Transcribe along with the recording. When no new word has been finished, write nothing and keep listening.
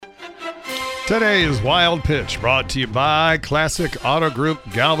Today's Wild Pitch brought to you by Classic Auto Group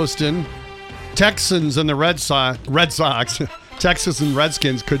Galveston. Texans and the Red Sox, Texans and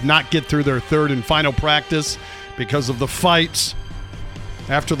Redskins could not get through their third and final practice because of the fights.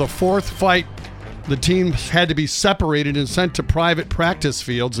 After the fourth fight, the teams had to be separated and sent to private practice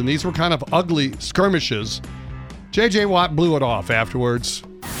fields, and these were kind of ugly skirmishes. J.J. Watt blew it off afterwards.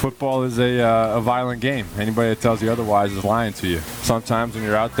 Football is a violent game. Anybody that tells you otherwise is lying to you. Sometimes when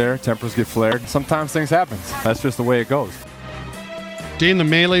you're out there, tempers get flared. Sometimes things happen. That's just the way it goes. Dean, the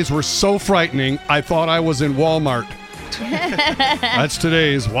melees were so frightening, I thought I was in Walmart. That's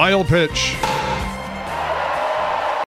today's Wild Pitch.